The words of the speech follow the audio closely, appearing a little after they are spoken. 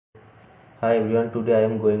Hi everyone, today I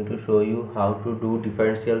am going to show you how to do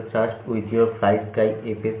differential thrust with your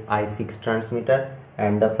FlySky FS I6 transmitter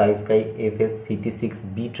and the FlySky FS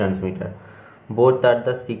CT6B transmitter. Both are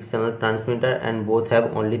the 6-channel transmitter and both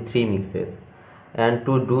have only 3 mixes. And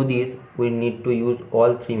to do this, we need to use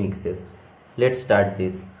all 3 mixes. Let's start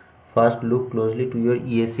this. First, look closely to your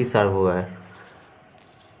ESC servo wire.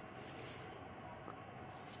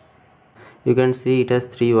 You can see it has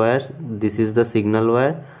 3 wires. This is the signal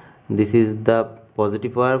wire, this is the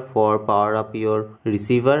positive wire for power up your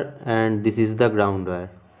receiver, and this is the ground wire.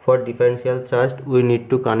 For differential thrust, we need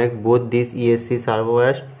to connect both these ESC servo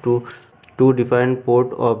wires to two different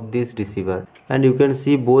ports of this receiver, and you can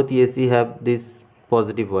see both ESC have this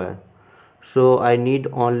positive wire, so I need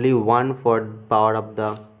only one for power up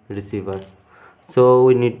the receiver. So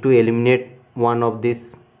we need to eliminate one of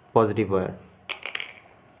this positive wire.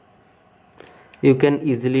 You can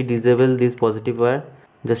easily disable this positive wire.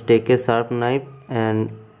 Just take a sharp knife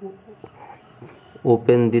and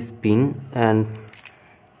open this pin and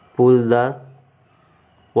pull the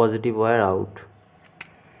positive wire out,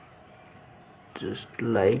 just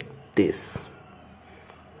like this.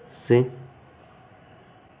 See?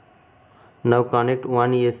 Now connect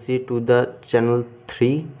one ESC to the channel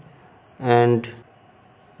 3 and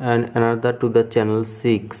another to the channel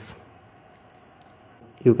 6.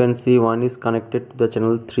 You can see one is connected to the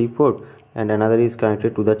channel 3 port and another is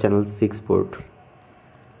connected to the channel 6 port,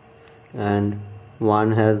 and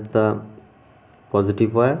one has the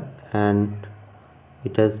positive wire and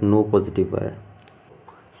it has no positive wire.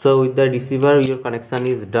 So with the receiver your connection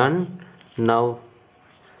is done. Now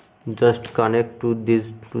just connect to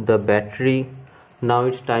the battery. Now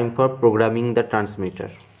it's time for programming the transmitter.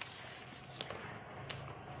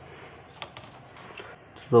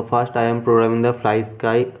 So first I am programming the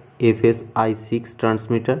FlySky FS I6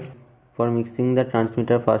 transmitter. For mixing the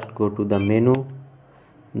transmitter, first go to the menu,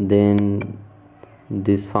 then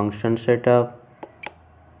this function setup,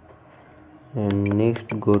 and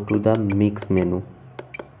next go to the mix menu.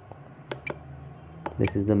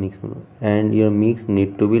 This is the mix menu, and your mix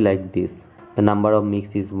need to be like this. The number of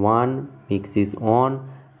mix is 1, mix is on,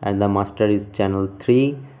 and the master is channel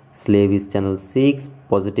 3, slave is channel 6,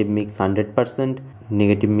 positive mix 100%,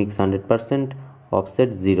 negative mix 100%,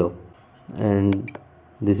 offset 0, and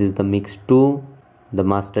this is the mix 2. The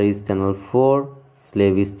master is channel 4,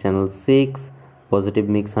 slave is channel 6, positive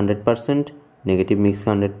mix 100%, negative mix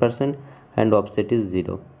 100%, and offset is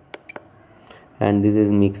 0. And this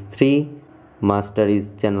is mix 3. Master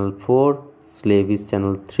is channel 4, slave is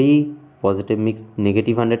channel 3, positive mix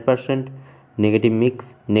negative 100%, negative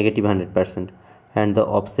mix negative 100%, and the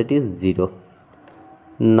offset is 0.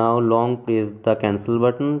 Now long press the cancel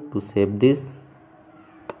button to save this,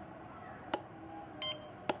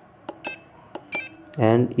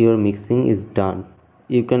 and your mixing is done.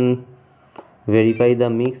 You can verify the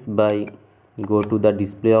mix by go to the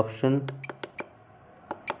display option.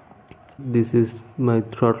 This is my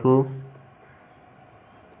throttle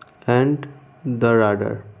and the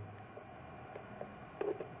rudder.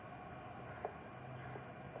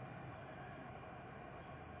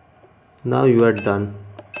 Now you are done.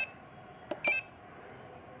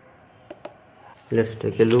 Let's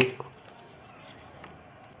take a look.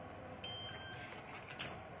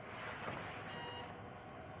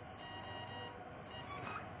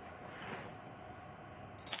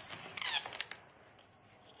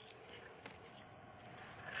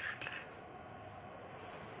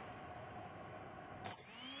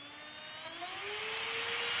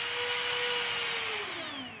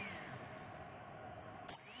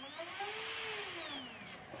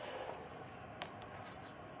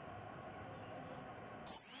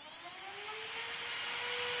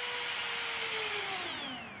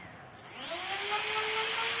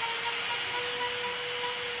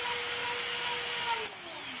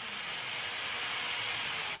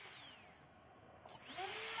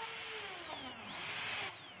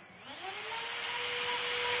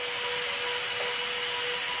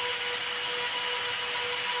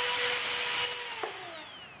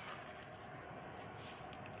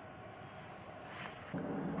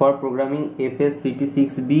 For programming FS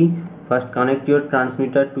CT6B, first connect your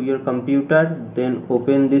transmitter to your computer, then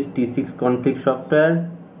open this T6 config software.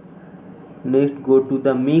 Next go to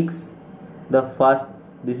the mix.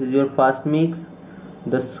 This is your first mix.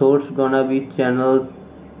 The source gonna be channel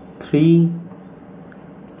 3,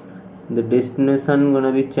 the destination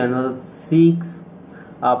gonna be channel 6,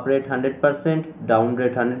 up rate 100%, down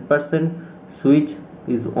rate 100%, switch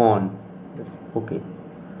is on. Okay.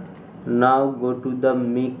 Now go to the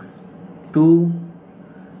mix 2.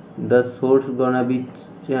 The source gonna be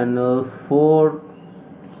channel 4,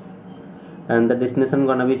 and the destination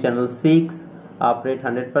gonna be channel 6. Up rate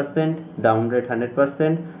 100%, down rate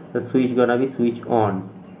 100%. The switch gonna be switch on.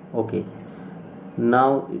 Okay, now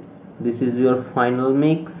this is your final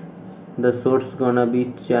mix. The source gonna be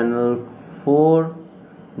channel 4,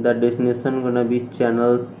 the destination gonna be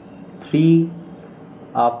channel 3.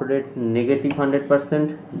 Up rate negative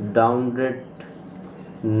 100%, down rate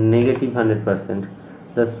negative 100%.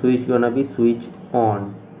 The switch gonna be switch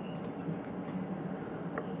on.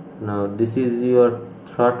 Now this is your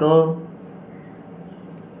throttle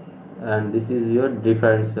and this is your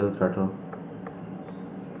differential throttle.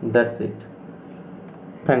 That's it.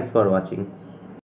 Thanks for watching.